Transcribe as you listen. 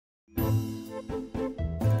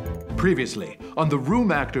Previously, on The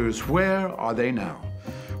Room Actors, where are they now?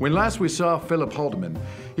 When last we saw Philip Haldeman,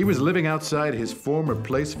 he was living outside his former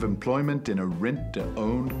place of employment in a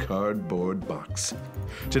rent-to-own cardboard box.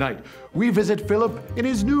 Tonight, we visit Philip in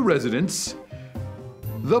his new residence,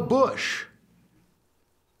 The Bush.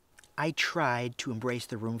 I tried to embrace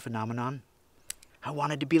the room phenomenon. I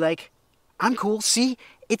wanted to be like, I'm cool, see?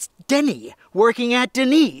 It's Denny working at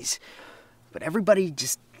Denny's. But everybody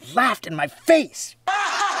just laughed in my face.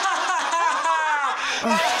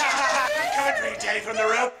 Country Denny from the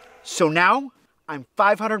room. So now, I'm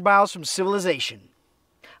 500 miles from civilization.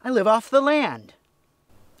 I live off the land.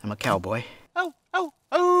 I'm a cowboy. Oh, oh,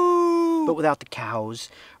 oh! But without the cows,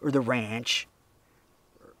 or the ranch,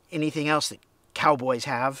 or anything else that cowboys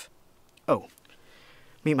have. Oh,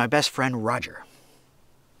 meet my best friend, Roger.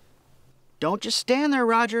 Don't just stand there,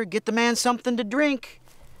 Roger. Get the man something to drink.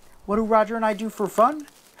 What do Roger and I do for fun?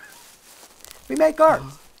 We make art.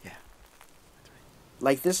 Yeah.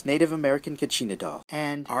 Like this Native American Kachina doll.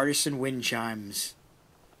 And artisan wind chimes.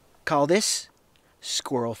 Call this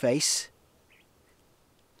squirrel face.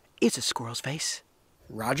 It's a squirrel's face.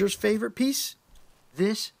 Roger's favorite piece?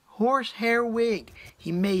 This horsehair wig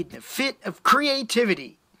he made in a fit of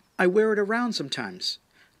creativity. I wear it around sometimes.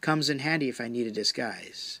 Comes in handy if I need a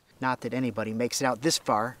disguise. Not that anybody makes it out this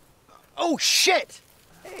far. Oh, shit!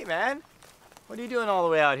 Hey, man. What are you doing all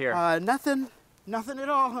the way out here? Nothing. Nothing at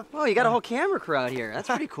all. Oh, you got a whole camera crew out here. That's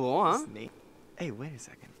pretty cool, huh? That's neat. Hey, wait a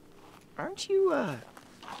second. Aren't you,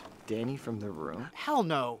 Danny from The Room? Hell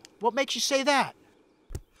no. What makes you say that?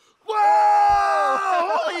 Whoa!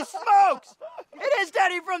 Holy smokes! It is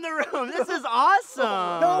Denny from The Room. This is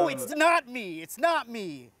awesome. No, it's not me. It's not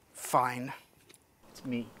me. Fine. It's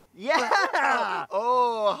me. Yeah!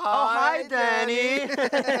 Oh, hi, Danny.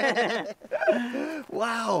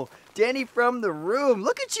 Wow, Danny from The Room.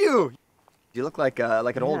 Look at you. You look like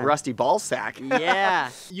an old rusty ball sack. Yeah.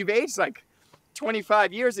 You've aged like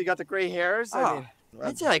 25 years. You got the gray hairs. I mean,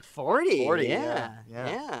 I'd say like 40. 40, Yeah.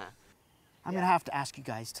 I'm gonna have to ask you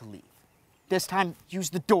guys to leave. This time, use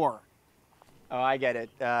the door. Oh, I get it.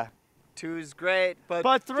 Two's great,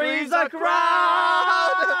 but three's a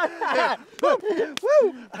crowd!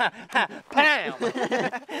 Woo! Bam!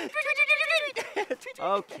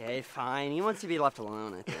 Okay, fine. He wants to be left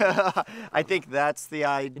alone, I think. I think that's the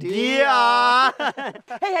idea.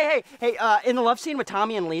 Hey, in the love scene with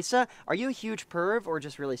Tommy and Lisa, are you a huge perv or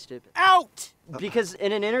just really stupid? Out! Because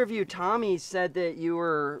in an interview, Tommy said that you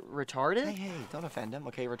were retarded. Hey, don't offend him,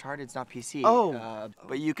 okay? Retarded's not PC. Oh.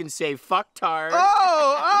 But you can say fucktard.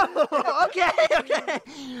 Oh, okay.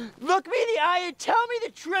 Look me in the eye and tell me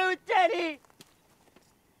the truth, Denny.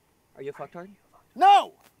 Are you a fucktard?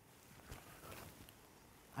 No!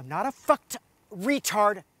 I'm not a fucked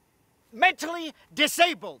retard. Mentally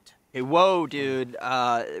disabled. Hey, whoa, dude.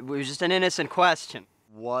 It was just an innocent question.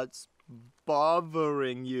 What's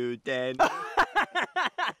bothering you, Dan?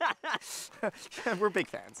 We're big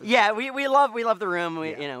fans. Yeah, we love The Room.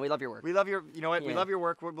 We love your work. We love your, you know what? We love your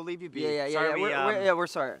work. We'll leave you be. Yeah. Sorry, we're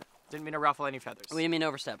sorry. Didn't mean to ruffle any feathers. We didn't mean to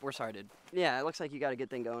overstep. We're sorry, dude. Yeah, it looks like you got a good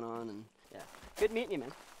thing going on, and yeah, good meeting you,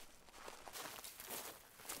 man.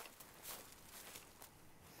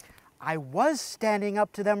 I was standing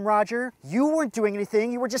up to them, Roger. You weren't doing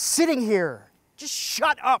anything. You were just sitting here. Just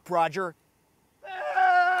shut up, Roger.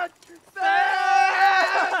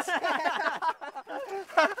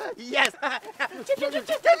 Yes.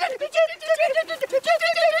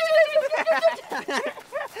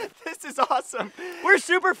 This is awesome. We're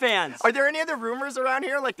super fans. Are there any other rumors around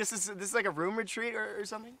here? Like this is like a room retreat or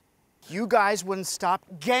something? You guys wouldn't stop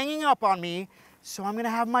ganging up on me, so I'm gonna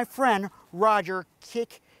have my friend Roger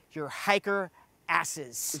kick your hiker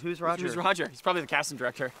asses. Who's Roger? Who's Roger? He's probably the casting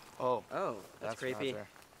director. Oh, that's creepy. Roger.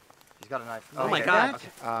 He's got a knife. Oh my God.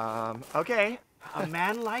 Okay. A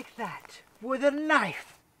man like that with a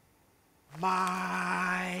knife.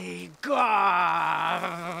 My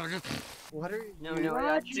God. What are you No, doing?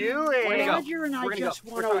 Roger and I just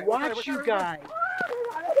want to watch you guys.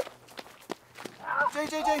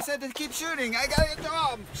 JJ said to keep shooting. I got it.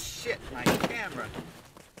 Oh, shit, my camera.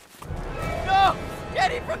 No!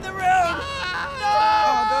 Denny from The Room! No!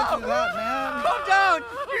 Oh, don't do that, man. Calm down!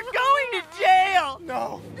 You're going to jail!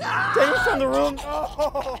 No. Denny from The Room.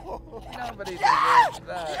 Oh, nobody deserves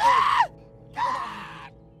that.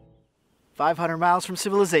 500 miles from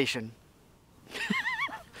civilization.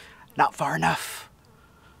 Not far enough.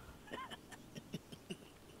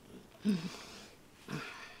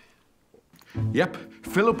 Yep,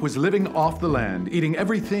 Philip was living off the land, eating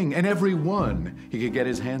everything and everyone he could get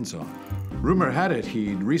his hands on. Rumor had it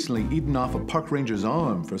he'd recently eaten off a park ranger's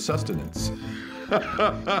arm for sustenance.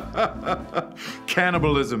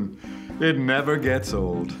 Cannibalism. It never gets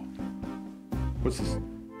old. What's this?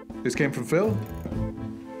 This came from Phil?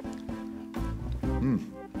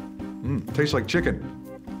 Tastes like chicken.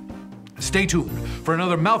 Stay tuned for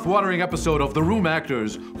another mouth-watering episode of The Room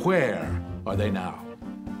Actors. Where are they now?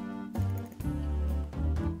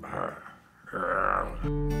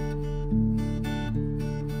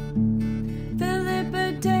 Philip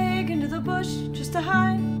had taken to the bush just to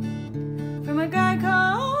hide from a guy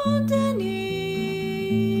called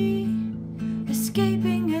Denny,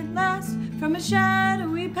 escaping at last from a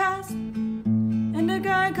shadowy past, and a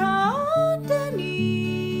guy called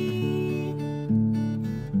Denny,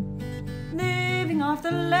 living off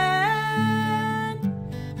the land,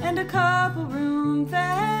 and a couple room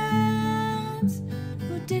fans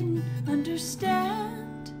who didn't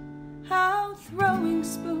understand how throwing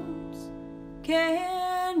spoons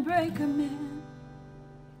can break a man.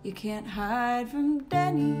 You can't hide from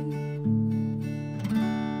Denny.